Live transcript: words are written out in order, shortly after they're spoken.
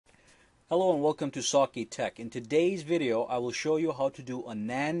Hello and welcome to Saki Tech. In today's video, I will show you how to do a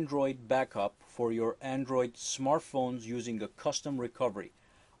Nandroid backup for your Android smartphones using a custom recovery.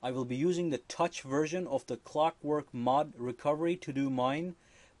 I will be using the touch version of the clockworkmod recovery to do mine,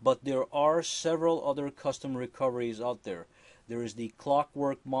 but there are several other custom recoveries out there. There is the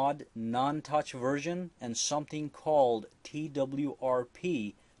clockworkmod non-touch version and something called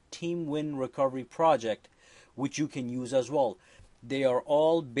TWRP, Team Win Recovery Project, which you can use as well. They are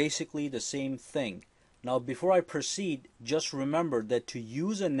all basically the same thing. Now before I proceed, just remember that to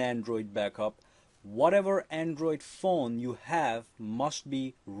use an Nandroid backup, whatever Android phone you have must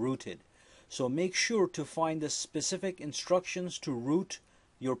be rooted. So make sure to find the specific instructions to root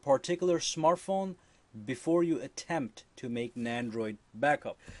your particular smartphone before you attempt to make Nandroid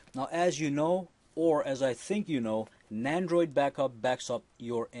backup. Now as you know, or as I think you know, Nandroid backup backs up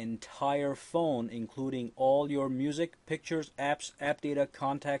your entire phone, including all your music, pictures, apps, app data,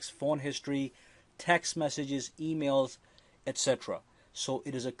 contacts, phone history, text messages, emails, etc. So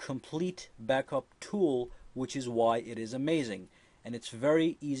it is a complete backup tool, which is why it is amazing. And it's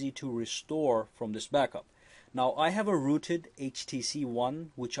very easy to restore from this backup. Now I have a rooted HTC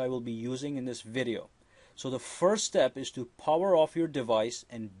One, which I will be using in this video. So the first step is to power off your device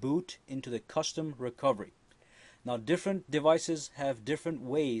and boot into the custom recovery. Now different devices have different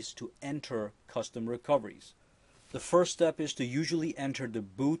ways to enter custom recoveries. The first step is to usually enter the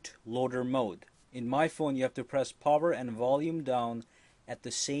boot loader mode. In my phone you have to press power and volume down at the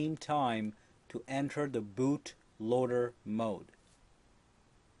same time to enter the boot loader mode.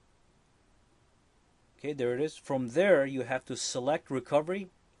 Okay, there it is. From there you have to select recovery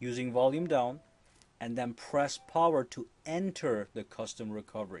using volume down and then press power to enter the custom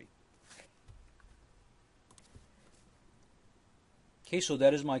recovery. Okay, so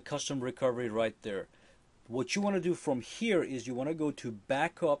that is my custom recovery right there. What you want to do from here is you want to go to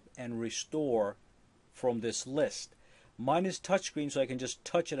backup and restore from this list. Mine is touchscreen, so I can just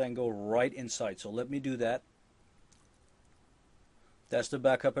touch it and go right inside. So let me do that. That's the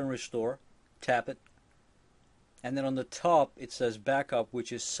backup and restore. Tap it. And then on the top it says backup,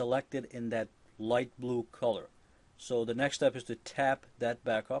 which is selected in that light blue color. So the next step is to tap that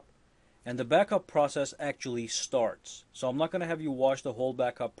backup, and the backup process actually starts. So I'm not going to have you watch the whole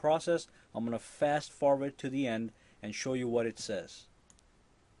backup process. I'm going to fast forward to the end and show you what it says.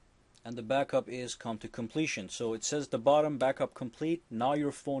 And the backup is come to completion. So it says at the bottom, backup complete. Now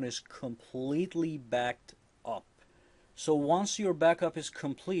your phone is completely backed up. So once your backup is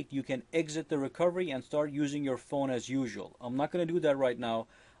complete, you can exit the recovery and start using your phone as usual. I'm not going to do that right now.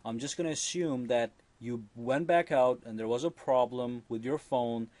 I'm just going to assume that you went back out and there was a problem with your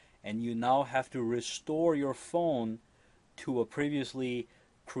phone and you now have to restore your phone to a previously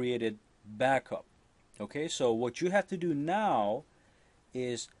created backup. Okay, so what you have to do now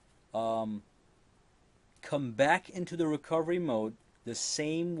is come back into the recovery mode the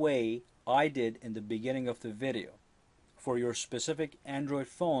same way I did in the beginning of the video. For your specific Android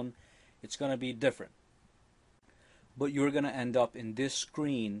phone, it's going to be different. But you're going to end up in this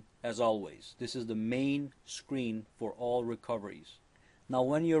screen as always. This is the main screen for all recoveries. Now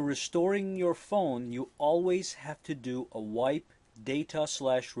when you're restoring your phone, you always have to do a wipe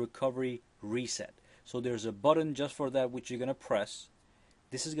data/recovery reset. So there's a button just for that which you're going to press.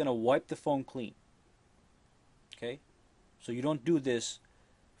 This is going to wipe the phone clean. Okay? So you don't do this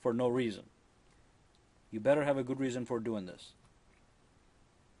for no reason. You better have a good reason for doing this.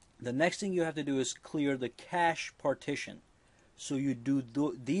 The next thing you have to do is clear the cache partition. So you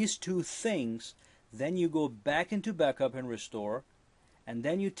do these two things, then you go back into backup and restore, and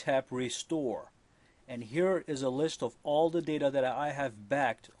then you tap restore. And here is a list of all the data that I have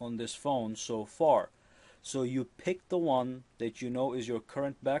backed on this phone so far. So you pick the one that you know is your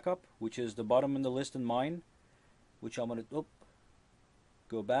current backup, which is the bottom in the list in mine, which I'm going to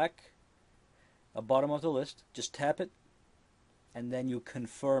go back, bottom of the list, just tap it, and then you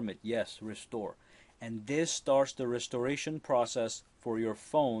confirm it, yes, restore. And this starts the restoration process for your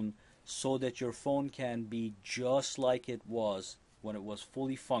phone so that your phone can be just like it was when it was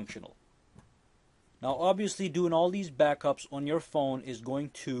fully functional. Now obviously doing all these backups on your phone is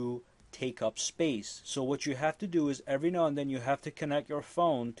going to take up space. So what you have to do is every now and then you have to connect your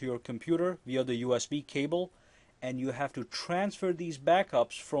phone to your computer via the USB cable, and you have to transfer these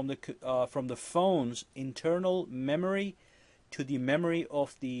backups from the phone's internal memory to the memory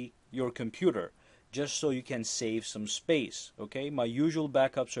of your computer, just so you can save some space. Okay, my usual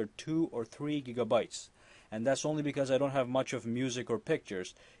backups are 2 or 3 gigabytes, and that's only because I don't have much of music or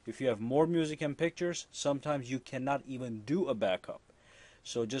pictures. If you have more music and pictures, sometimes you cannot even do a backup.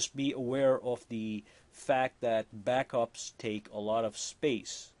 So just be aware of the fact that backups take a lot of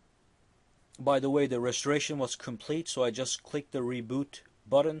space. By the way, the restoration was complete, so I just clicked the reboot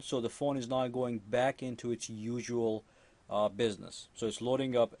button, so the phone is now going back into its usual business. So it's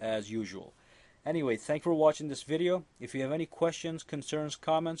loading up as usual. Anyway, thank you for watching this video. If you have any questions, concerns,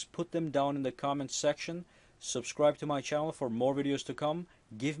 comments, put them down in the comments section. Subscribe to my channel for more videos to come.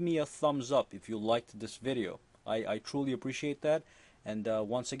 Give me a thumbs up if you liked this video. I truly appreciate that. And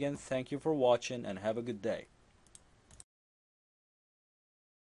once again, thank you for watching and have a good day.